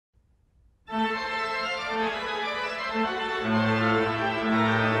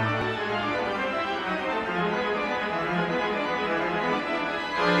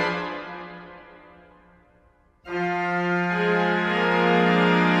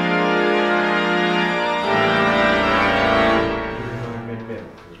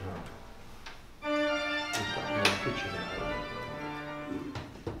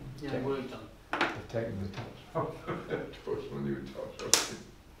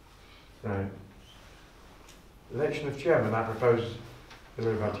Right. Election of chairman, I propose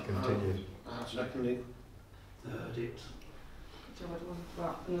Hilary Batty continues. I'll second it. Third it. So what was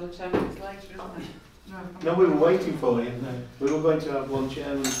about another 10 minutes later, isn't it? No, we were waiting for you. No. We were going to have one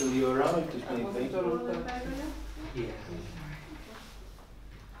chairman until you arrived, as I may wasn't be. done on Thursday. Yeah.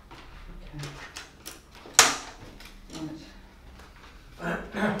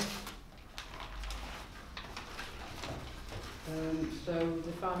 Right. So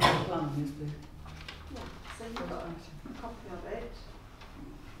the final plan is the... Yeah, so you've got a copy of it,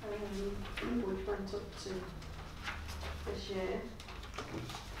 which went up to this year.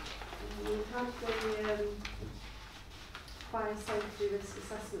 We've had the fire safety risk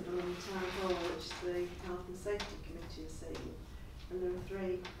assessment done on the town hall, which the health and safety committee has seen, and there are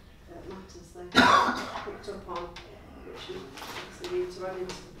 3 matters they picked up on, which we need to add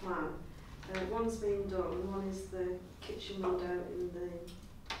into the plan. One's been done. One is the kitchen window in the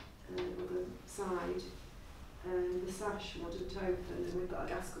other side. The sash wouldn't open, and we've got a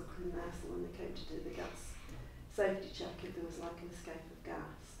gas cooker in there, so when they came to do the gas safety check, if there was like an escape of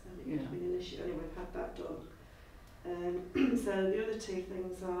gas, and it would have been an issue. Anyway, we've had that done. So the other 2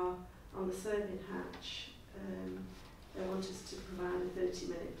 things are on the serving hatch. They want us to provide a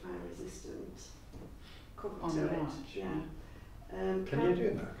 30-minute fire resistant cover On to the it. hatch, Yeah. Can you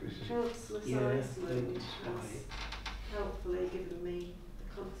do that? Councillor Iceland has helpfully given me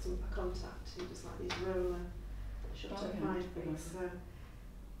a contact who does like these roller shutter fire things. So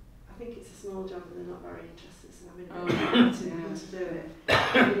I think it's a small job and they're not very interested, so I'm in to do it.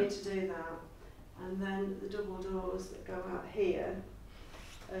 We need to do that. And then the double doors that go out here,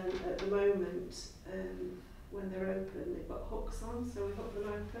 at the moment, when they're open, they've got hooks on, so we hook them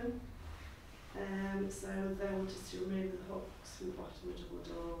open. So they want us to remove the hooks from the bottom of double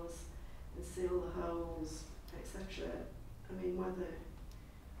doors and seal the holes, etc. I mean, whether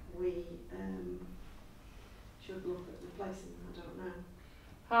we should look at replacing them, I don't know.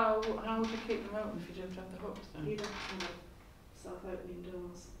 How would you keep them open if you didn't have the hooks then? You'd have to have self-opening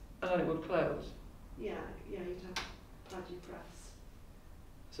doors. And then it would close? Yeah, you'd have paddy press.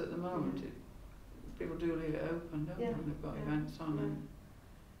 So at the moment, people do leave it open, don't they, when they've got events on and...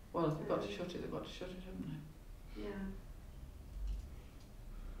 Well, if they've got to shut it, they've got to shut it, haven't they? Yeah.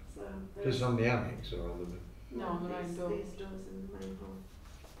 So Just on the annex or on the... No, on the main door. These doors in the main hall.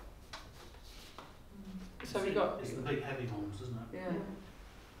 So we've got... It's the big heavy ones, isn't it? Yeah.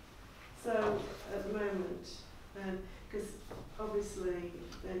 So at the moment, because obviously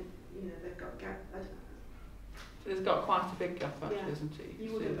they've got gap. It's got quite a big gap actually, isn't it?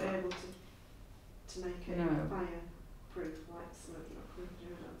 You wouldn't be able to make it fireproof like smoke not proof, I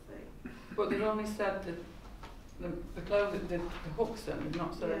don't think. But they've only said that the hooks then, they've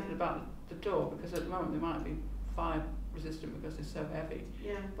not said anything about the door, because at the moment they might be fire resistant because they're so heavy.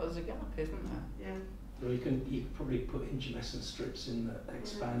 Yeah. But there's a gap, isn't there? Yeah. Well, you could probably put intumescent strips in that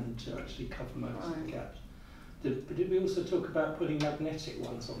expand to actually cover most of the gaps. Did we also talk about putting magnetic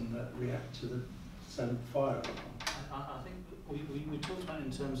ones on that react to the same fire alarm? I think we talked about it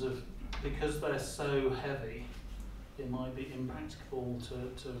in terms of, because they're so heavy, it might be impracticable to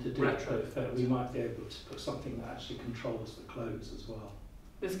do retrofit. We might be able to put something that actually controls the close as well.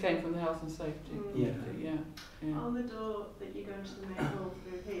 This came from the health and safety. Yeah. On the door that you go into the main hall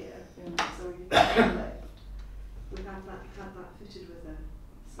through here, so you can left, we had that fitted with a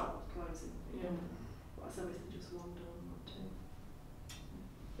soft closing. Yeah. But I said it's just one door, not 2.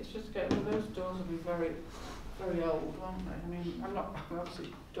 It's just getting those doors will be very, very old, won't they? I mean,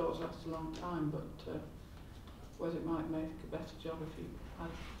 obviously doors last a long time, but whether it might make a better job if you had a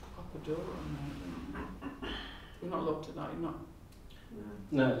proper door on there. You've not looked at that, you've not.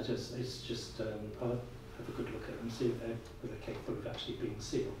 No, it's just I'll have a good look at them and see if they're capable of actually being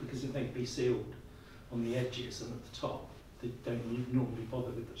sealed, because if they'd be sealed on the edges and at the top, they don't normally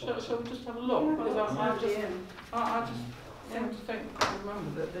bother with the bottom. Shall we just have a look? Because I just seem to think, I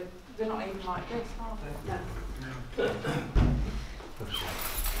remember that they're not even like this, are they? No.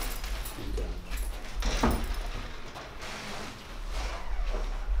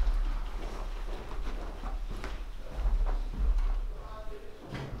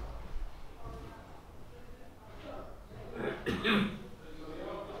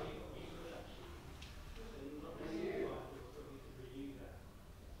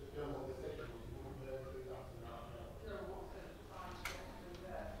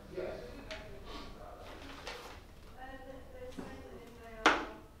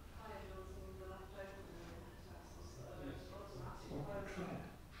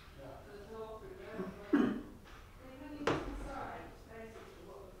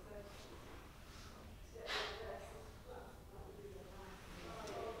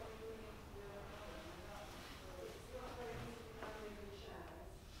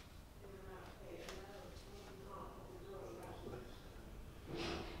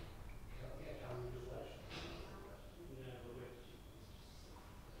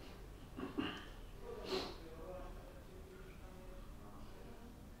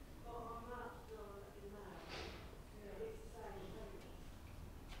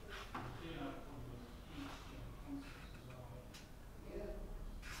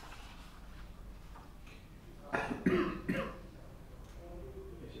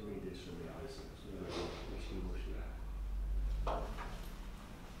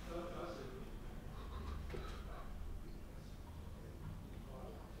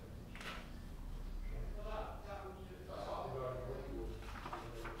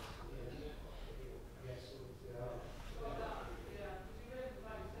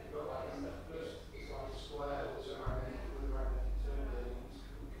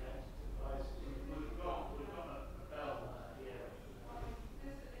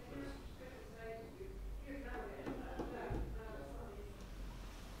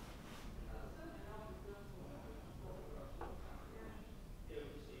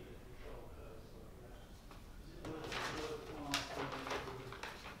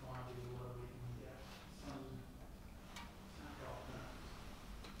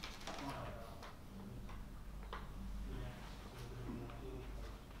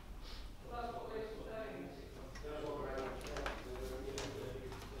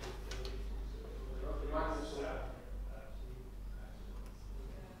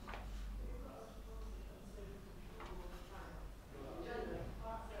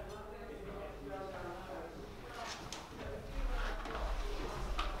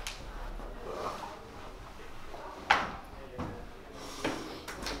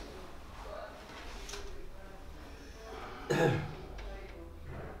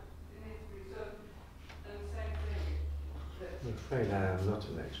 afraid I am not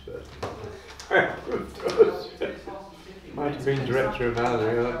an expert. Might have been director of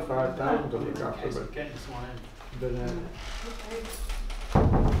housing at 5,000 to look after, but Getting someone in.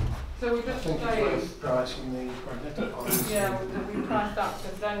 So we're I just think saying, it's worth pricing the magnetic ones. yeah, we priced that,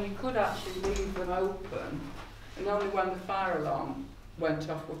 because then you could actually leave them open, and only when the fire alarm went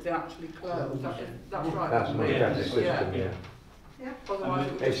off would they actually close. That's right. that's isn't my it? better Yeah. system, yeah. Yeah. Otherwise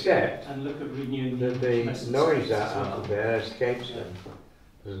it would just Except And look at renewing that the domestic noise services as out well. of there escapes them,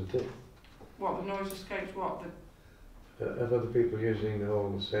 doesn't it? what, the noise escapes what? Of other people using the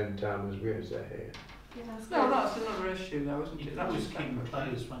hall at the same time as we as they're here. Yeah, that's No, good. that's another issue though, isn't You it? can That's always just keep them separate.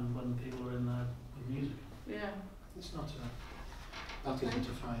 closed when people are in there with music. Yeah. It's not that isn't a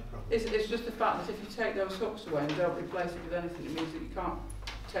fire problem. It's just the fact that if you take those hooks away and don't replace it with anything, it means that you can't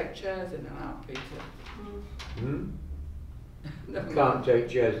take chairs in and out, Peter. Hmm? Never mind. Can't take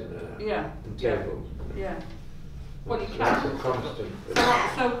chairs in and out, Yeah, and yeah, tables. yeah. Well, you That's can. a constant.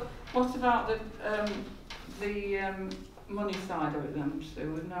 So what about the money side of it then,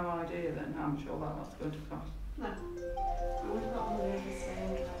 Sue? With no idea then how much all that's going to cost? No. But we've got money in this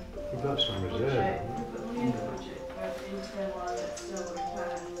anyway. We've got some reserve. Budget. We've got money in the budget for internal and external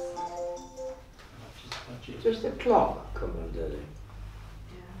repairs. Budget. Does the clock come under the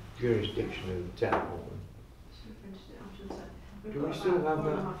Yeah. jurisdiction of the town hall? Should have printed it off, shouldn't I? We've Do got we still about have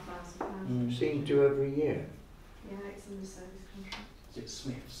that? £4,500. Seem to every year. Yeah, it's in the service contract. Is it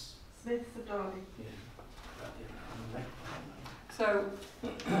Smith's? Smith's of Derby. Yeah. So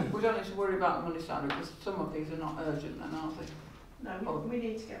we don't need to worry about the money side because some of these are not urgent then, are they? No, Oh. we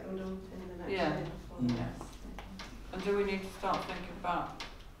need to get them done in the next Yeah. year. Mm. Yes. And do we need to start thinking about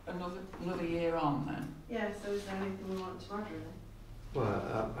another year on then? Yeah, so is there anything we want to add really?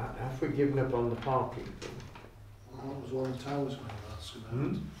 Well, have we given up on the parking thing? That was one that I was going to ask about.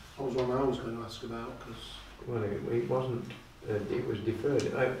 Hmm? That was one I was going to ask about because Well, it wasn't, it was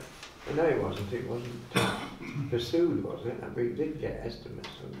deferred. No, it wasn't pursued, was it? And we did get estimates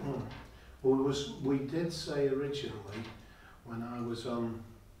on that. well, we did say originally when I was on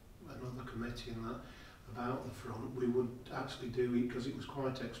another committee and that about the front, we would actually do it because it was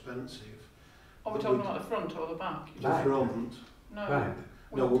quite expensive. Are we But talking we'd- about the front or the back? The Back. front. No. Right.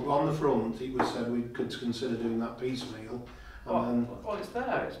 No, on the front it was said we could consider doing that piecemeal. And Well, it's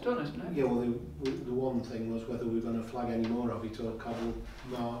there, it's done, isn't it? yeah, well, the one thing was whether we were going to flag any more of it or cobble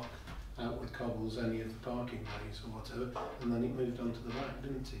mark out with cobbles any of the parking bays or whatever, and then it moved on to the back,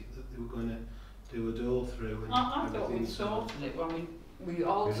 didn't it? That they were going to do a door through and I thought everything. we sorted it when we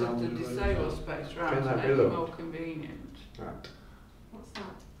altered Is that the what we disabled wrote? space round Can to that make be it looked? more convenient. Right. What's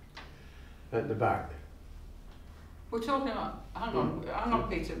that? At the back. We're talking about, hang on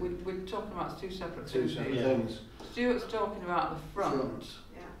Peter, we're talking about two separate Two things separate here. things. Stuart's talking about the front,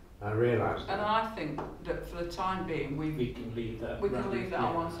 Yeah. I realise and that. I think that for the time being We can leave that. we can Right. leave that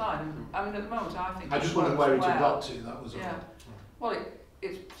on one side. And, I mean, at the moment, I think I it just wondered works where it well. had got to, that was all. Yeah. Well,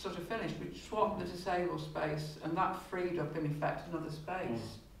 it's sort of finished. We swapped the disabled space, and that freed up, in effect, another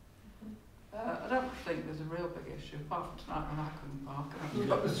space. I don't think there's a real big issue, apart from tonight when I couldn't park and I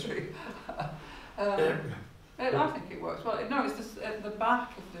was up the street. I think it works well. No, it's the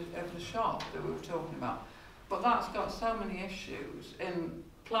back of the shop that we were talking about, but that's got so many issues in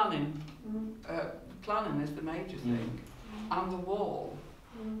planning. Planning is the major thing, and the wall.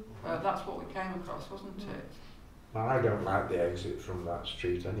 That's what we came across, wasn't it? Well, I don't like the exit from that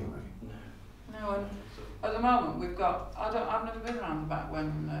street anyway. No, and at the moment we've got. I've never been around the back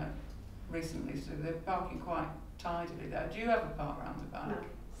when recently, so they're parking quite tidily there. Do you ever park around the back? No.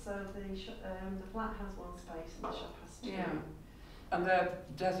 So the flat has one space and the shop has two. Yeah. And they're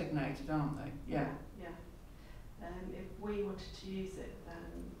designated, aren't they? Yeah. Yeah. If we wanted to use it,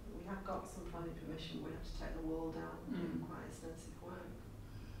 then we have got some planning permission. We have to take the wall down and do quite extensive work.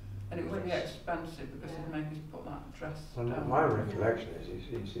 And it would be Which- expensive because yeah. it'd make us put that dress Well, down. my recollection is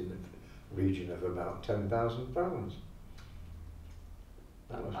it's in the region of about £10,000.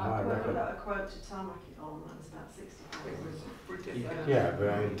 That was my I recollection. got a quote to tarmac it on, that was about 60,000. It was ridiculous. Yeah, but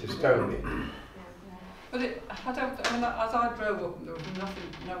I mean, to stone it. Yeah. But I mean, as I drove up, there was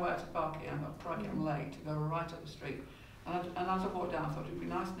nowhere to park it. I thought, crikey, I'm late to go right up the street. And as I walked down, I thought it'd be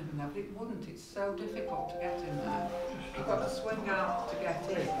nice enough in there, but it wouldn't. It's so difficult to get in there. You've got to swing out to get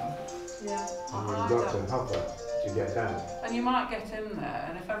in. Yeah. And I you've got don't- to hover to get down. And you might get in there,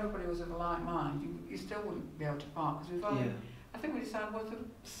 and if everybody was of a like mind, you still wouldn't be able to park because we've only. I think we decided was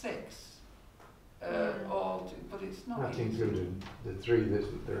 6. But it's not That easy. included the 3 that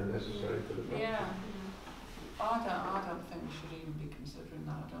are necessary for the front. Yeah. I don't think we should even be considering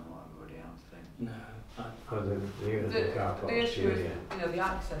that. I don't know what everybody else thinks. No, For the car park. The issue is, yeah. you know, the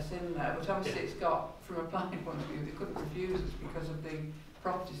access in there, but obviously it's got, from a planning point of view, they couldn't refuse us because of the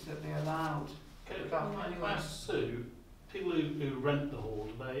properties that they allowed. Okay, Back can I anyway. ask Sue, people who rent the hall,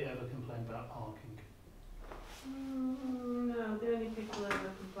 do they ever complain about parking? No, the only people that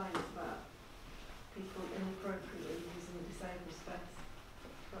ever complain is about people inappropriately using the disabled space.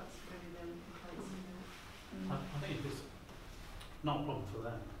 That's really the only complaints, isn't it? I think it's not a problem for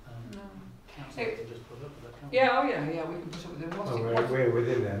them. No. Council can just put up with it, can't Yeah, oh yeah, yeah, we can put up with them. What's Well, it, we're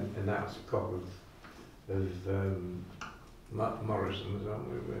within an outskirts of Morrison's, aren't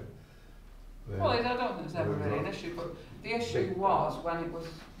we? well, I don't think there's ever really an issue, but the issue was when it was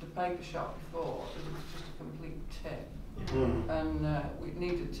the paper shop before, it was just a complete tip. And we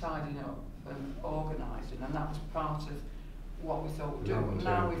needed tidying up and organising, and that was part of what we thought we'd do. But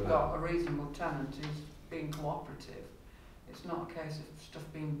now we've got a reasonable tenant who's being cooperative. It's not a case of stuff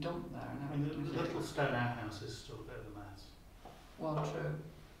being dumped there and I mean, everything. the little stone outhouse is still a bit of a mess. Well, true.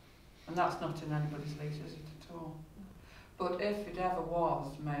 And that's not in anybody's lease, is it at all? But if it ever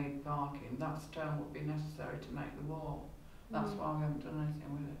was made parking, that stone would be necessary to make the wall. That's why we haven't done anything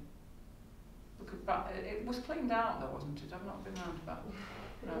with it. It was cleaned out though, wasn't it? I've not been round about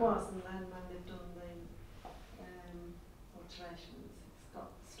it. It was, and then when they've done the alterations, it's got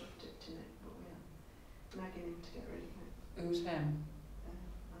stuff dipped in it, but we're nagging him to get rid of it. Who's him?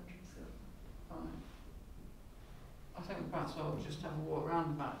 Andrew's got. Right. I think we perhaps ought to just have a walk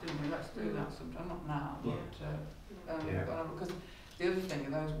round about, didn't we? Let's do that sometime, not now, but Yeah. because the other thing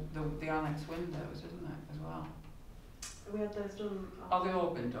are those the annex windows, isn't it, as well? We had those done. Oh, they've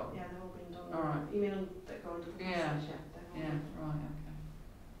all been done. Yeah, they've all been done. All right. You mean that go under the Yeah. passage? Yeah, they're all Yeah, done. right,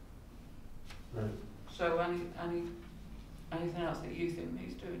 okay. Right. So anything else that you think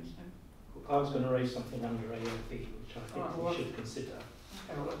needs doing, Stu? I was going to raise something under AOB, which I think Right, we what? should consider.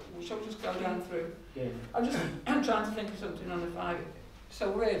 Okay, well, shall we just go down through? Yeah. I'm trying to think of something on the 5.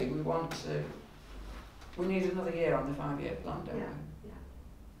 So really, we need another year on the 5-year plan, don't Yeah, we? yeah.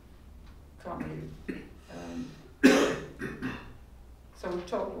 Can't we? So we've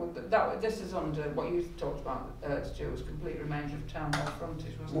talked. This is under what you talked about, Stewart, was complete remainder of town hall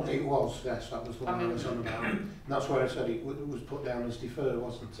frontage, wasn't it? It was, yes, that was the one I was on about. And that's why I said it was put down as defer,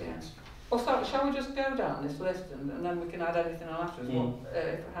 wasn't it? Yeah. Well, so shall we just go down this list and then we can add anything on afterwards?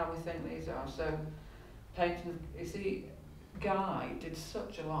 How we think these are. So, painting. You see, Guy did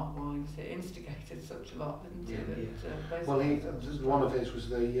such a lot while he was here, instigated such a lot, didn't he? That, Well, one of his was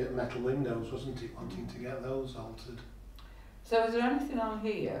the metal windows, wasn't it? Wanting to get those altered. So, is there anything on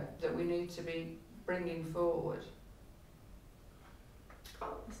here that we need to be bringing forward? I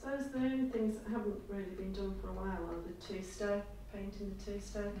suppose the only things that haven't really been done for a while are the painting the 2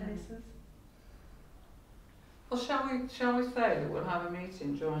 staircases. Well, shall we say that we'll have a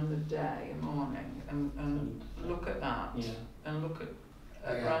meeting during the day and morning and look at that and look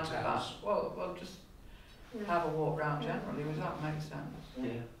at round that. Well, we'll just have a walk round generally. Does that make sense?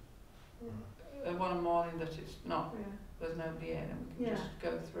 Yeah. And one morning that it's not, there's nobody in and we can just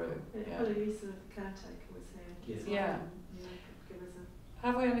go through. Probably Lisa, the caretaker, was here. as well, Yeah. and, could give us a.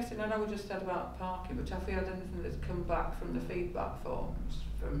 Have we anything, I know we just said about parking, but have we had anything that's come back from the feedback forms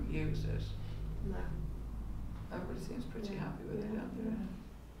from users? No. Everybody seems pretty happy with it, Yeah. don't they?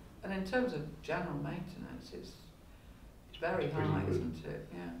 And in terms of general maintenance, it's very It's pretty high, good. isn't it?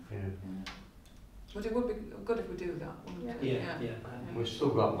 Yeah. Yeah. But it would be good if we do that, wouldn't it? Yeah. We've still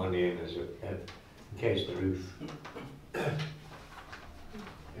got money in as in case the roof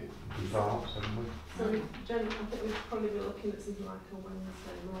departs, haven't we? So, I think we'd probably be looking at something like a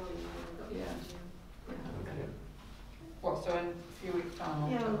Wednesday morning when we've got the Yeah. meeting. Yeah. What, so in a few weeks' time?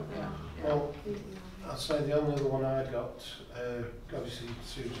 or Yeah, so? yeah. Well, Yeah. I'd say the only other one I got, obviously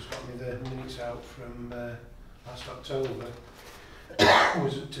Sue just got me the minutes out from last October,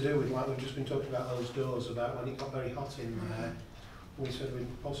 was to do with, like we've just been talking about those doors, about when it got very hot in there, we said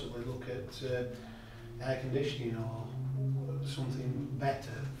we'd possibly look at air conditioning or something better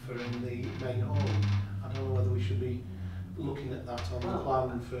for in the main hall. I don't know whether we should be looking at that on the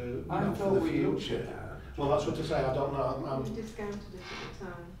plan for, for the future. Well, that's what I say, I don't know. We discounted it at the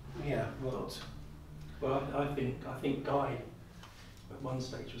time. Yeah, but Well, I think Guy at one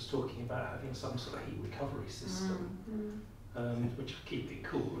stage was talking about having some sort of heat recovery system, which would keep it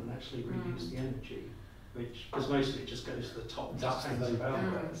cool and actually reuse the energy, because most of it just goes to the top and just hangs about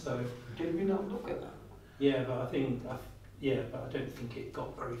there. So Did we not look at that? yeah, but I don't think it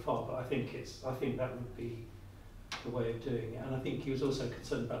got very far. But I think that would be the way of doing it. And I think he was also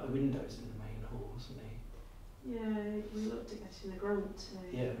concerned about the windows in the main hall, wasn't he? Yeah, we looked at getting a grant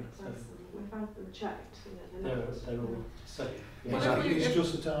to Yeah, replace them. We've had them checked. they're all safe. Yeah. Well, Exactly. if we- It's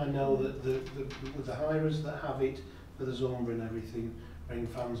just that I know that with the hirers that have it for the Zumba and everything, bring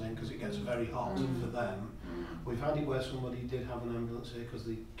fans in because it gets very hot for them. We've had it where somebody did have an ambulance here because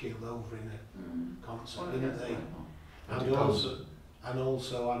they keeled over in a concert, didn't they? And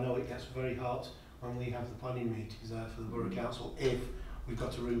also I know it gets very hot when we have the planning meetings there for the Borough Council if we've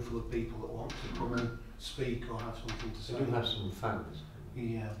got a room full of people that want to come and speak or have something to say. They do have some fans.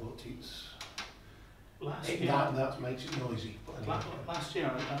 Yeah, but it's Last year, that makes it noisy. But anyway. last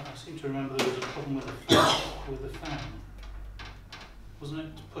year I seem to remember there was a problem with the fan. Wasn't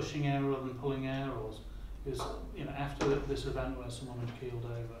it pushing air rather than pulling air, or it was, you know, after this event where someone had keeled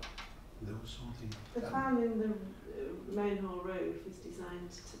over? There was something. The fan in the main hall roof is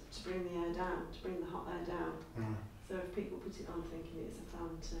designed to bring the air down, to bring the hot air down. So if people put it on thinking it's a fan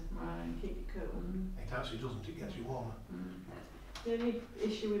to keep you cool. It actually doesn't, it gets you warmer. The only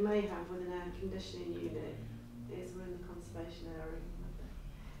issue we may have with an air conditioning unit is we're in the conservation area.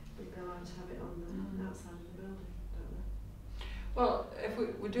 We'd be allowed to have it on the outside of the building, don't we? Well, if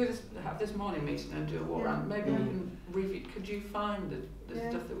we do this, have this morning meeting and do a walk around, maybe we can review. Could you find the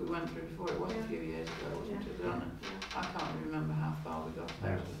stuff that we went through before? It was a few years ago, wasn't it? I can't remember how far we got.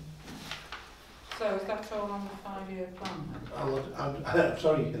 So is that all on the 5-year plan then? I'm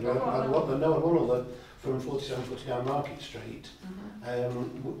sorry, I know one other from 47-49 Market Street. I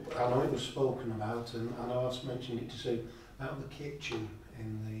know it was spoken about, and I know I've mentioned it to Sue about the kitchen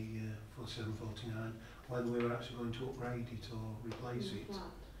in the 47-49, whether we were actually going to upgrade it or replace it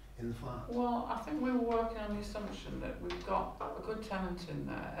in the flat. Well, I think we were working on the assumption that we've got a good tenant in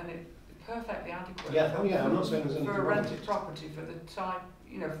there and it's perfectly adequate. I'm not saying there's anything for a wrong rented with it. property, for the type,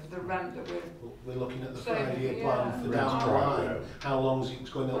 you know, for the rent that We're looking at the So, 5-year plan for yeah. down the Right. line. How long is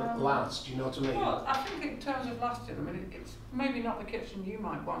it going to last? Do you know what I mean? Well, I think in terms of lasting, I mean, it's maybe not the kitchen you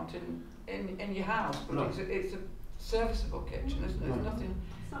might want in your house, but No. it's a serviceable kitchen, isn't it? There's nothing.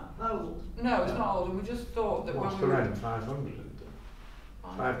 It's not old. No, it's not old, and we just thought that What's when the we rent? 500, isn't it?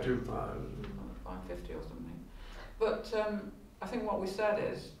 525. 550 or something. But I think what we said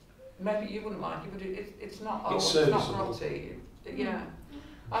is maybe you wouldn't like it, but it's not old. It's not serviceable. rotty. If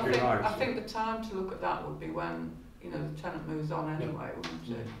I you like I it. think the time to look at that would be when the tenant moves on anyway, wouldn't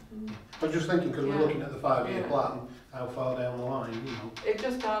it? I was just thinking, because we're looking at the 5-year Yeah. plan, how far down the line, you know. It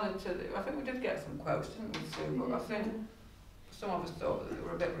just added to I think we did get some quotes, didn't we, Sue? But I think some of us thought that they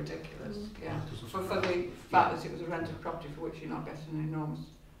were a bit ridiculous. Yeah. For the fact that it was a rented property for which you're not getting an enormous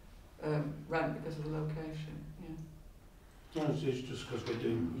rent because of the location. Yeah. No, it's just because we're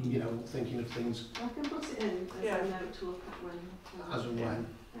doing, thinking of things I can put it in as a note to look at when. as and when.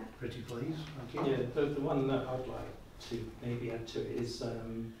 Yeah. Pretty please, thank you. Yeah, the one that I'd like to maybe add to it is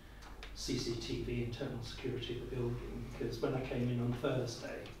CCTV, internal security of the building, because when I came in on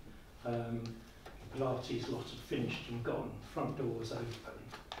Thursday, Pilates lot had finished and gone, front door was open,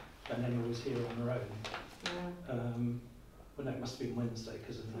 and Emma was here on her own. Yeah. Well, no, it must have been Wednesday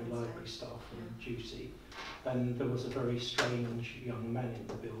because of no library staff on duty, and there was a very strange young man in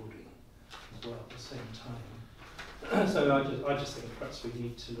the building as well at the same time. So I just think perhaps we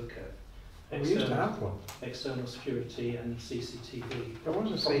need to look at We used to have one. external security and CCTV. There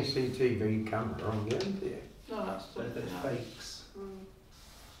was a CCTV camera on the end here. No, that's They're something else. fakes.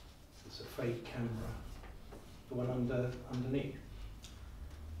 It's a fake camera. The one underneath.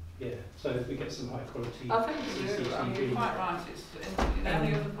 Yeah. So if we get some high quality I think we do. I mean, you're CCTV. quite right. It's in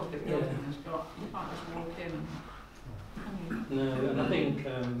any other public building has got. You can't just walk in. No, and I think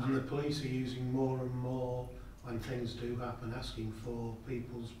And the police are using more and more, when things do happen, asking for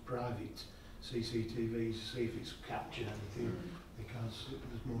people's private CCTVs to see if it's captured anything, because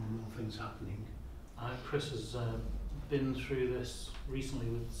there's more and more things happening. Chris has been through this recently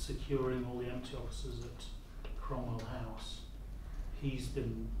with securing all the empty offices at Cromwell House. He's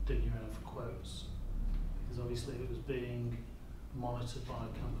been digging around for quotes, because obviously it was being monitored by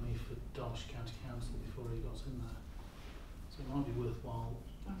a company for Derbyshire County Council before he got in there. So it might be worthwhile.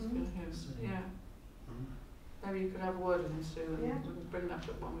 That's good. Yeah. Maybe you could have a word with him, Sue, and we can bring that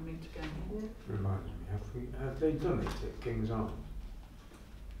up when we meet again. Reminds me, have they done it at King's Arms?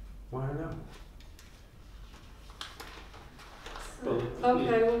 Why not?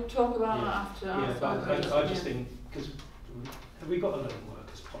 Okay, we'll talk about that after. Yeah, but I just think, because have we got a lone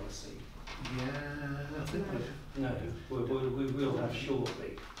workers policy? Yeah, I think No, we will have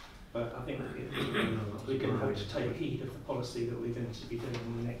shortly, but I think we're going to have to take heed of the policy that we're going to be doing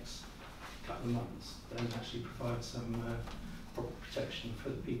in the next couple of months, and actually provide some proper protection for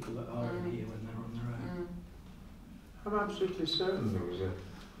the people that are in here when they're on their own. I'm absolutely certain there was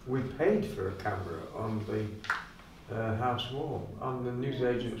we paid for a camera on the house wall, on the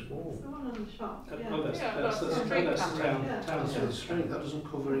newsagent's wall. It's the one on the shop, yeah. Oh, that's that's the the street street that's camera. town. Yeah. Town That's centre. the street, that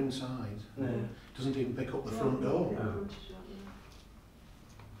doesn't cover inside. No. Doesn't even pick up the Yeah, front door. yeah, Oh. front shop,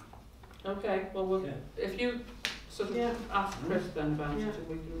 yeah. Okay, well, we'll Yeah. if you sort of Yeah. ask Chris then about Yeah. it, and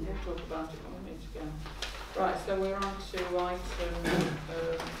we can Yeah. talk about it when we meet again. Right, so we're on to item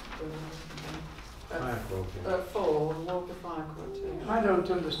Fire quotation. 4, water fire quotation. I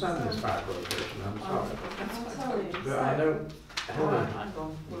don't understand this fire quotation, I'm sorry. I'll tell you. But I don't, Right, hang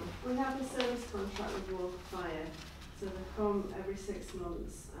on. We have a service contract with Water Fire, so they come every 6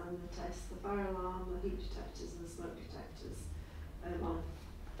 months and they test the fire alarm, the heat detectors and the smoke detectors on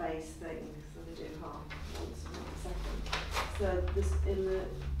a base thing, so they do half once and half a second. So this, in the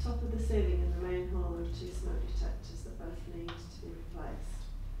top of the ceiling in the main hall there are 2 smoke detectors that both need to be replaced.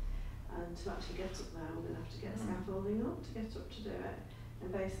 And to actually get up there, we're going to have to get scaffolding up to get up to do it. And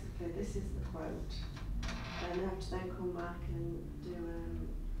basically, this is the quote. And they have to then come back and do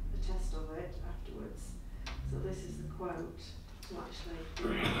a test of it afterwards. So this is the quote to actually.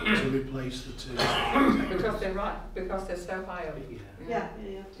 To replace the 2. Because they're right, because they're so high up. Yeah. Yeah,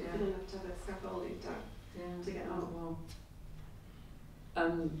 you have to, Yeah. you're going to have a scaffolding down. Yeah. To get oh, on. well.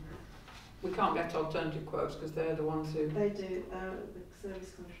 And we can't get alternative quotes because they're the ones who. They do the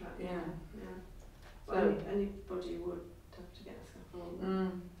service contract. Yeah. Yeah. So- Well, anybody would have to get a scaffolding.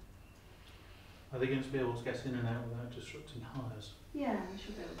 Mm. Are they going to be able to get in and out without disrupting hires? Yeah, they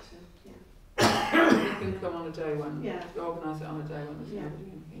should be able to. Yeah. You can come on a day when Yeah. you organise it on a day when there's Yeah. nobody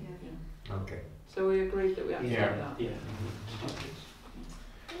in here. Yeah. Yeah. okay. So we agreed that we accept Yeah. that. Yeah.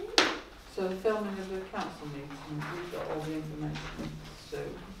 So the filming of the council meeting, we've got all the information. So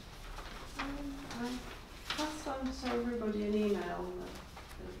I passed on to everybody an email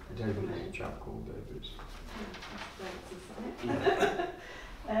that David, a chap called David.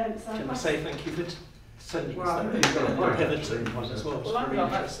 So Can I say thank you for sending Well, us you've got a point, that actually. Everton as well? well, I'm Very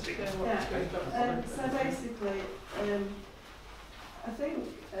not that's interesting. Yeah. So basically, I think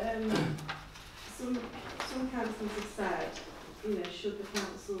some councils have said, you know, should the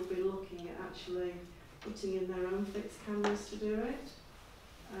council be looking at actually putting in their own fixed cameras to do it,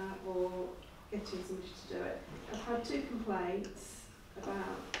 or getting somebody to do it. I've had 2 complaints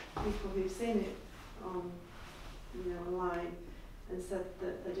about people who've seen it on, you know, online, and said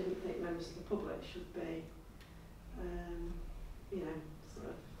that they didn't think members of the public should be, you know, sort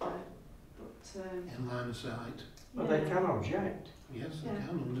of, In line of sight. But they can object. Yes, Yeah. they can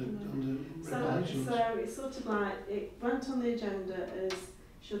under So regulations. it's sort of like, it went on the agenda as,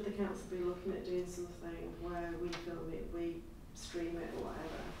 should the council be looking at doing something where we film it, we stream it or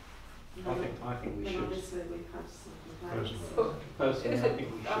whatever. I think we Then should. obviously we've had some complaints. Personally, Is I it- think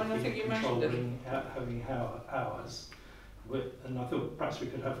we I mean, I should think be you mentioned it. controlling having hours. And I thought perhaps we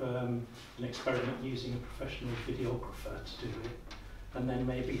could have an experiment using a professional videographer to do it, and then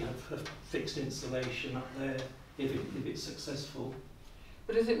maybe have a fixed installation up there if it's successful.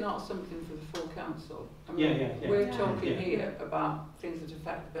 But is it not something for the full council? I mean, Yeah. We're Yeah. talking Yeah. here about things that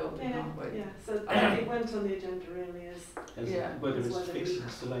affect the building, Yeah, aren't we? yeah, so it went on the agenda really as, Yeah. Whether As it's whether fixed we-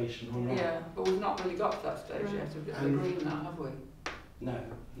 installation or not. Yeah, but we've not really got to that stage Right. yet of And- agreeing that, have we? No.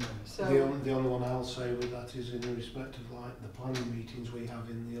 So, The only one I'll say with that is in respect of like the planning meetings we have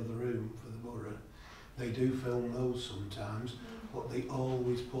in the other room for the borough. They do film those sometimes, but they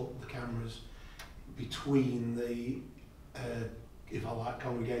always put the cameras between the, if I like,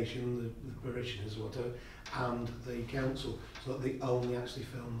 congregation, the parishioners or whatever, and the council, so that they only actually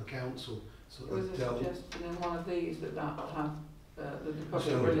film the council, so there was that a they don't. suggestion in one of these that would have the So,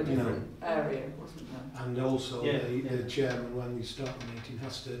 deposit in a you know, different area, wasn't there? And also Yeah, the yeah. chairman, when you start the meeting,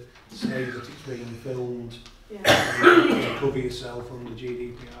 has to say that it's being filmed, yeah. to cover yourself under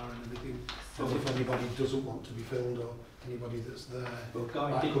GDPR and everything. So if anybody doesn't want to be filmed or anybody that's there, Well,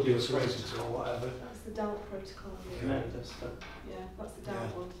 Guy that did could do be a a solicitor or protocol. whatever. That's the DALT protocol. No, that's Yeah, that's the DALT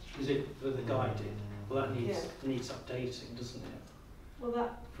Yeah. one. is it that the guy did? Well, that needs updating, doesn't it? Well,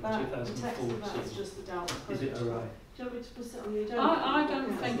 From the text of that 2014. is just the DALT protocol. Is it alright? Do you want me to put it on the agenda? I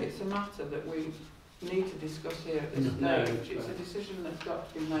don't think it's a matter that we need to discuss here at this No. stage. It's a decision that's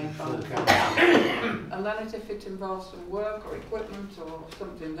got to be made by Full the council. council. And then if it involves some work or equipment or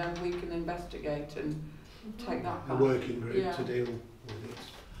something, then we can investigate and take that A back. working group Yeah. to deal with it.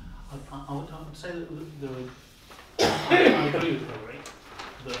 I would say that there are, I agree with Hilary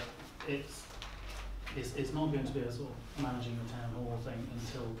that it's not going to be a sort of managing the town hall thing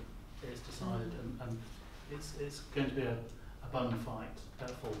until it's decided, and it's going to be a bun fight at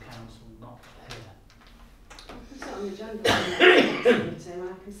full council, not here. I'll put it on the agenda for the next meeting.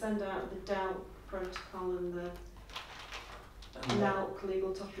 I can send out the DALT protocol and the And, ALC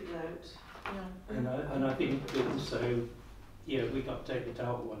legal topic note. Yeah. and I think also, yeah, we got David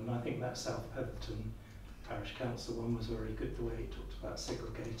out one, and I think that South Petherton Parish Council one was very good, the way it talked about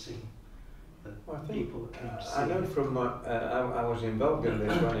segregating the Well, I think, people that came to see I know it. from my, I was involved in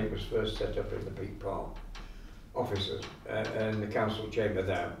this when it was first set up in the Peak Park offices in the council chamber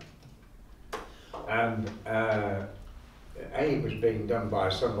there. And it was being done by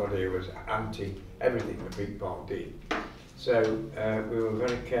somebody who was anti everything the Peak Park did. So we were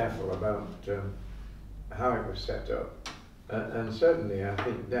very careful about how it was set up. And certainly I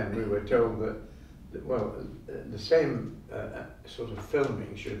think then we were told that well, the same sort of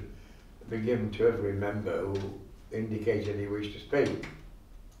filming should be given to every member who indicated he wished to speak,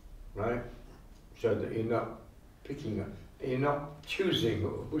 right? So that you're not picking, you're not choosing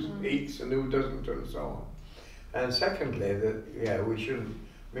who speaks and who doesn't and so on. And secondly, that yeah, we shouldn't,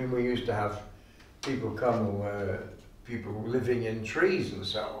 I mean, we used to have people come who were people living in trees and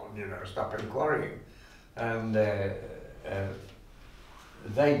so on, you know, stopping quarrying. And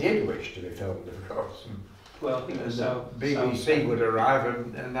they did wish to be filmed, of course. Well, I think And the the South BBC would arrive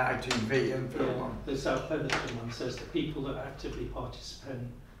and ITV and film yeah, on. the South Petherton one says that people that actively participate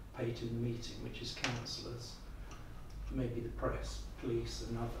in the meeting, which is councillors, maybe the press, police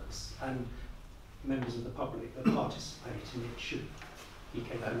and others, and members of the public that participate in it should be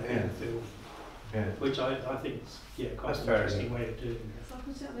capable of being filmed. Yeah. Which I think is quite That's an fair interesting enough. way of doing it. So I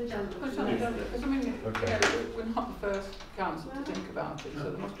put it on the agenda. Well, it's not redundant, because I mean, Okay. yeah, we're not the first council to think about it, so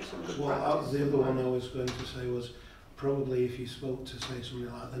there must be some good Well, practice. the other one I was going to say was probably if you spoke to say something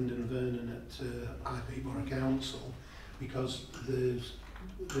like Lyndon Vernon at IP Borough Council, because the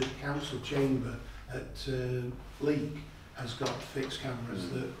council chamber at Leek has got fixed cameras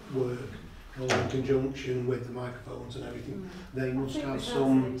that work all in conjunction with the microphones and everything. They must have I think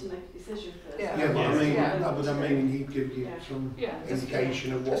some. we need to make a decision first. Yeah. Yeah, but I mean, Yeah. but I mean, he'd give you Yeah. some Yeah,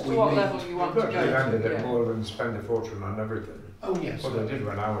 indication of as what to we what need. level you want to But go they handed to. it Yeah. more than spend a fortune on everything. Oh yes. Well, they did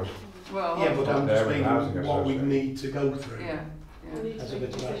when I was. Well, Yeah, but I'm There just with meaning housing what we association. need to go through. yeah, We yeah. need As to a make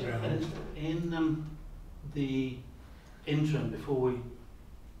a bit of decision background. first. In the interim, before we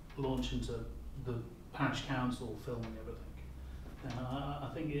launch into the parish council filming everything, I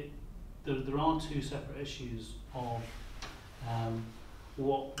think there are two separate issues of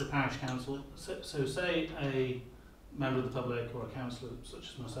what the parish council, so say a member of the public or a councillor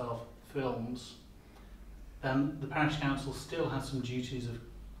such as myself films, then the parish council still has some duties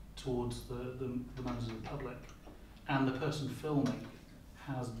towards the members of the public, and the person filming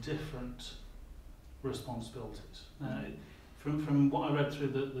has different responsibilities. From what I read through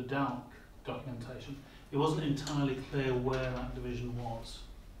the DALC documentation, it wasn't entirely clear where that division was.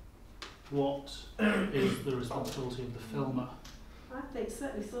 What is the responsibility of the filmer? I think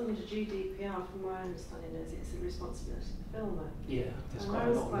certainly under GDPR, from my understanding, is it's the responsibility of the filmer. Yeah, there's And quite I a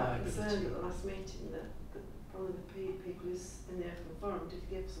was lot of quite concerned liability. at the last meeting that probably the people who's in the open forum did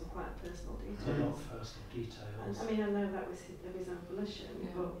give some quite personal A lot details. of personal And details. I mean, I know that was of his own volition, Yeah.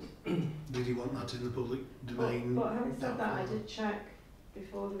 but Did you want that in the public domain? But having said that, I did check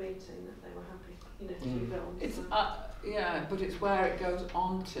before the meeting that they were happy, to be filmed. It's so. yeah, but it's where it goes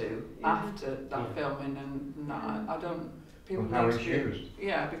on to Yeah. after that Yeah. filming, and that, I don't. People Well, how need it's to be- used.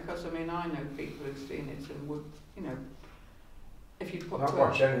 Yeah, because I mean, I know people who've seen it and would, you know, if you put. Not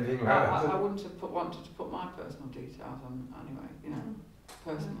watch anything like I that. wouldn't have wanted to put my personal details on anyway, you know,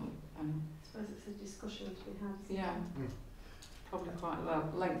 personally. And I suppose it's a discussion to be had. isn't yeah, it? probably quite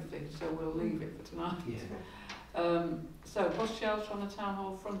lengthy, so we'll leave it for tonight. Yeah. So, bus shelter on the town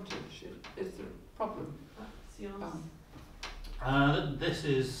hall frontage is the problem. That's yours. This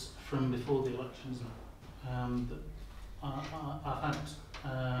is from before the elections. I've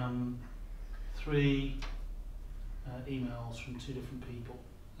had 3 emails from 2 different people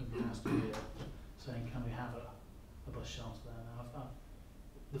over the past year saying, can we have a bus shelter there? Now,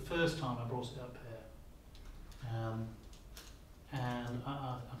 the first time I brought it up here, and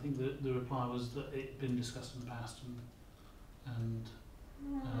I think the reply was that it had been discussed in the past and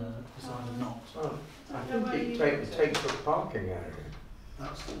decided not. Well, I don't know where think you it put takes up parking area.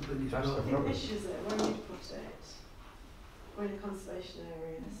 That's the thing you've That's got. the The problem. issue is that where you put it, we're in a conservation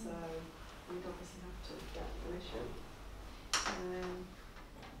area, so we'd obviously have to get permission.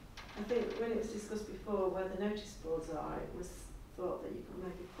 I think when it was discussed before where the notice boards are, it was thought that you could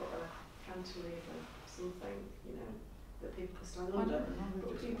maybe put a cantilever, something, that people could stand I under. don't know.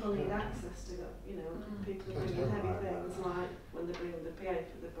 But people need access to that, people who bring heavy things like when they bring the PA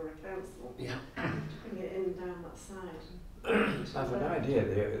for the Borough Council, Yeah. bring it in down that side. I have an idea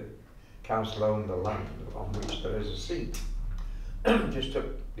the council owned the land on which there is a seat, just up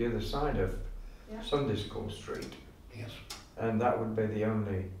the other side of Yeah. Sunday School Street. Yes. and that would be the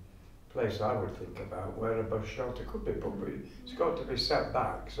only place I would think about where a bus shelter could be put. But it's got to be set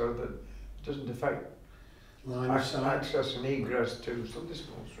back so that it doesn't affect Line of sight. access and egress to Sunday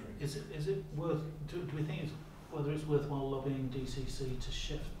school street. Is it worth? Do we think whether it's worthwhile lobbying DCC to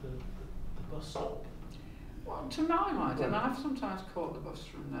shift the bus stop? Well, to my mind, and I've sometimes caught the bus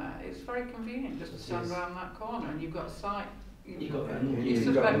from there, it's very convenient just to stand round that corner and you've got sight. You've got when it's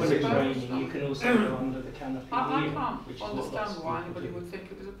raining, you can also go under the canopy. I here, can't which is what lots understand of why people anybody do. would think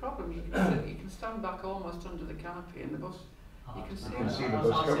it was a problem. You can stand back almost under the canopy and the bus. You can see it. See the I've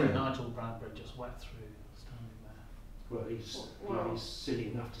bus seen coming. Nigel Bradbury just wet through standing there. Well, he's Well,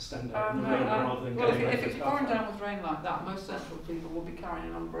 silly enough to stand out in the rain well, rather than if, going if back it's to pouring car. down with rain like that, most central people will be carrying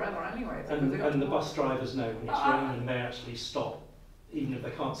an umbrella anyway. because And they got to the walk. bus drivers know when it's I- raining, they actually stop. Even if they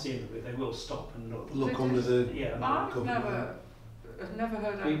can't see anybody, they will stop and look. Look under the Yeah, I've never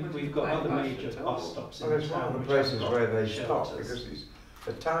heard anybody we've got complain other about major it at all. bus stops in Well, the it's one town of the which places have got where they stop shelters. because it's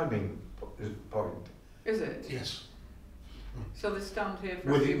a timing point. Is it? Yes. So they stand here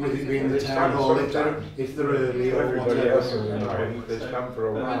for With a few it, with minutes. it being the It's town time hall, if they're, sometimes. if they're early or Everybody whatever. else is annoying, they stand for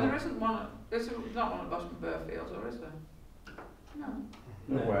a Well, while. there isn't one. There's not one at Boston Burfield, or is there? No.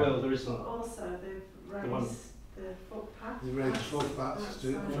 No, Well, well, there isn't. Also, they've The one- raised the footpath. They raised the footpaths outside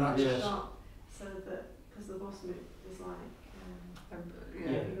for the access. shop, so that, because the bus route is like, Yeah.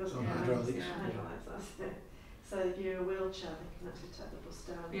 Yeah. it goes Some on hydraulics. hydraulics, that's it. So if you're in a wheelchair, they can actually take the bus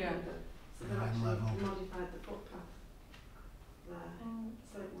down. Yeah. So they've Line actually level. modified the footpath there.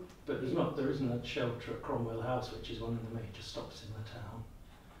 So it would But there isn't a shelter at Cromwell House, which is one of the major stops in the town.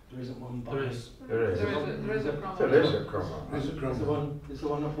 There isn't one by. There is. There is. There is a problem. There is a Cromwell. Is it Is Cromwell? the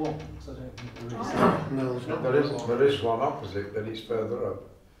one at Wong's? I don't think there is. Oh. No, there's not. There is one opposite, but it's further up.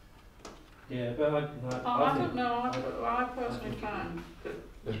 Yeah, but I I think don't know. I personally found that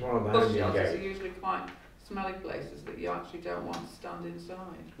There's one on the bus hanging shelters are gate. usually quite smelly places that you actually don't want to stand inside.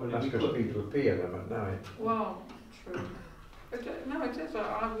 well, if That's you because put, people pee in them at night. Well, true. No, it is.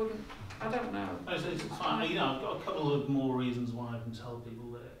 I wouldn't. I don't know. It's fine. You know, I've got a couple of more reasons why I can tell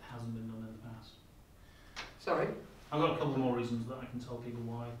people that it hasn't been done in the past. Sorry. I've got a couple more reasons that I can tell people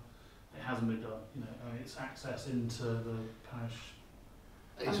why it hasn't been done. You know, I mean, it's access into the parish.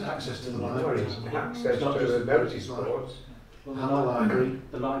 It's access to the Well, library. it's access Not to just the the notice library. boards. Well, And the library.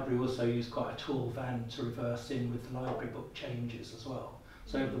 The library also used quite a tall van to reverse in with the library book changes as well.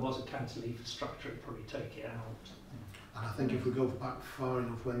 So if there was a cantilever structure, it'd probably take it out. And I think if we go back far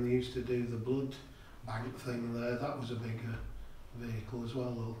enough, when they used to do the blood bank thing there, that was a bigger vehicle as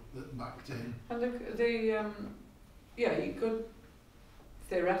well, though, that backed in. And yeah, you could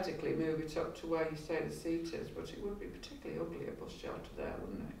theoretically move it up to where you say the seat is, but it would be particularly ugly a bus shelter there,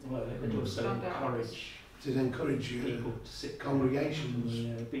 wouldn't it? Well, it would also Stand out. encourage To encourage people to sit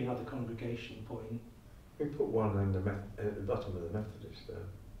congregations. Be another congregation point. We put one in at the bottom of the Methodist there,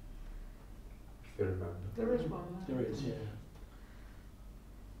 if you remember. There is one there. There is, yeah.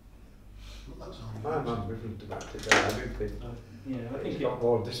 But that's only My mum wouldn't about it. I do think Yeah, I it's think it, got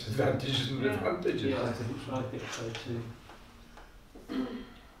more disadvantages than Yeah. advantages. yeah, I think so. I think so too.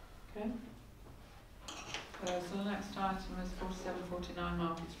 Okay. So the next item is 4749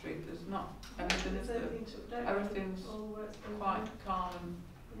 Market Street. There's not anything, is There's there? everything to update. Everything's All work's been Quite done. calm and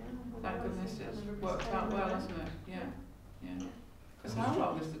Yeah, thank otherwise goodness it's everybody's worked staying out well, there. hasn't it? Yeah. Yeah. Because how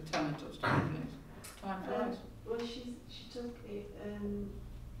long is the tenant upstairs, please? Time flies. Well, she took it,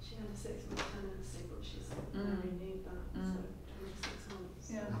 she had a 6-month tenancy, but she's renewed that, Mm. so 26 months.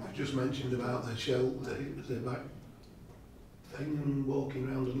 Yeah. I've just mentioned about the shelter, the back thing and walking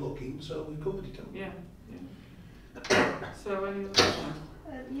around and looking, so we covered it, haven't we? Yeah. Yeah. So any other questions?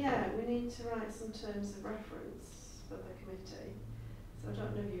 Yeah, we need to write some terms of reference for the committee. So I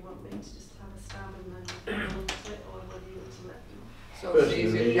don't know if you want me to just have a stab and then vote it, or whether you want to let them. So it's Personally,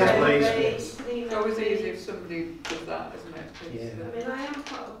 easy. yes, please. It's always easy if somebody does that, isn't it? It's, Yeah. I mean, I am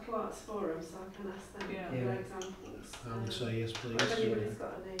part of Clerk's forum, so I can ask them Yeah. for Yeah. examples. I would say yes, please. If anybody's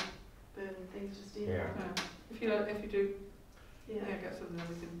got any burning things, just email Yeah. them. if you do, Yeah. yeah, get something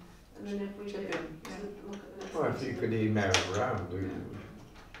we can. And then if we do, Chip in, to yeah. look at the next Well, if you meeting. could email around, we Yeah.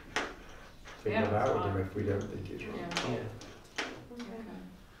 figure Yeah, it that's out with fine. them if we don't think it's right. Yeah. Yeah. Okay.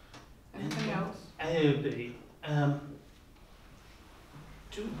 Anything else? AOB,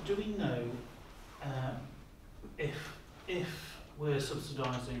 do we know if we're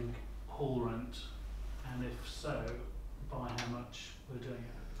subsidising hall rent, and if so, by how much we're doing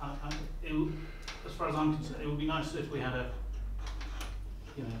it? As far as I'm concerned, it would be nice if we had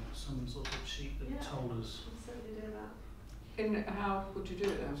some sort of sheet that Yeah. told us. We'll certainly do that. In how would you do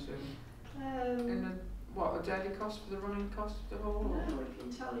it then, Sue? In a daily cost for the running cost of the hall? No, Or? we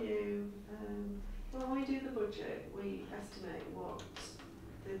can tell you When we do the budget, we estimate what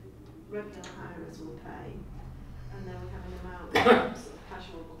the regular hirers will pay, and then we have an amount for sort of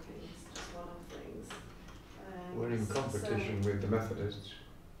casual bookings, just one of the things. We're in competition with the Methodists.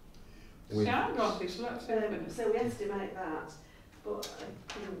 See, I'm grumpy, so let's see. So we estimate that, but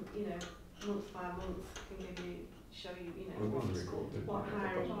I can, you know, month by month can show you, you know, what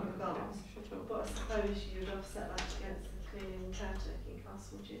hiring you've got. But I suppose you'd offset that against the cleaning and caretaking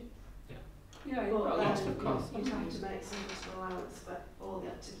costs, would you? Yeah, you've got lots of costs. You'd have to make some sort of allowance for all the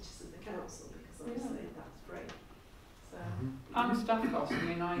activities of the council, because obviously that's free. So. And staff costs,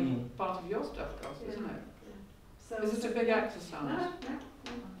 I mean, part of your staff costs, isn't it? Yeah. So Is it a big exercise? No,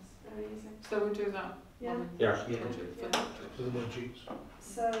 it's very easy. So we do that? Yeah. Yeah. For the budgets.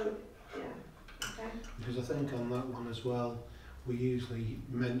 So, yeah, okay. Because I think on that one as well, we usually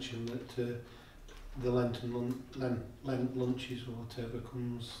mention that the Lent lunches or whatever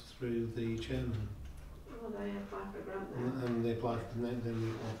comes through the chairman. Well, they apply for a grant now. And they apply for, then they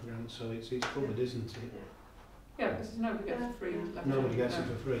apply for grants, so it's covered, isn't it? Yeah, because nobody gets a free lecture. Nobody gets it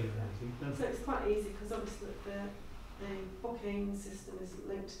for free, I think. No. So it's quite easy, because obviously the booking system is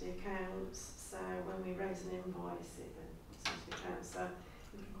linked to the accounts, so when we raise an invoice, it then comes into the accounts, so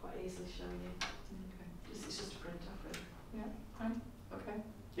we can quite easily show you. Okay. It's just a print off it. Yeah, fine, okay.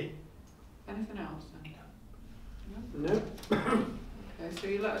 Yeah. Anything else then? No. Okay, so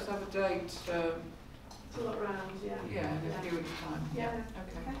you let us have a date, To look round, yeah. yeah, in a few weeks' time. Yeah.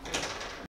 Okay. Okay.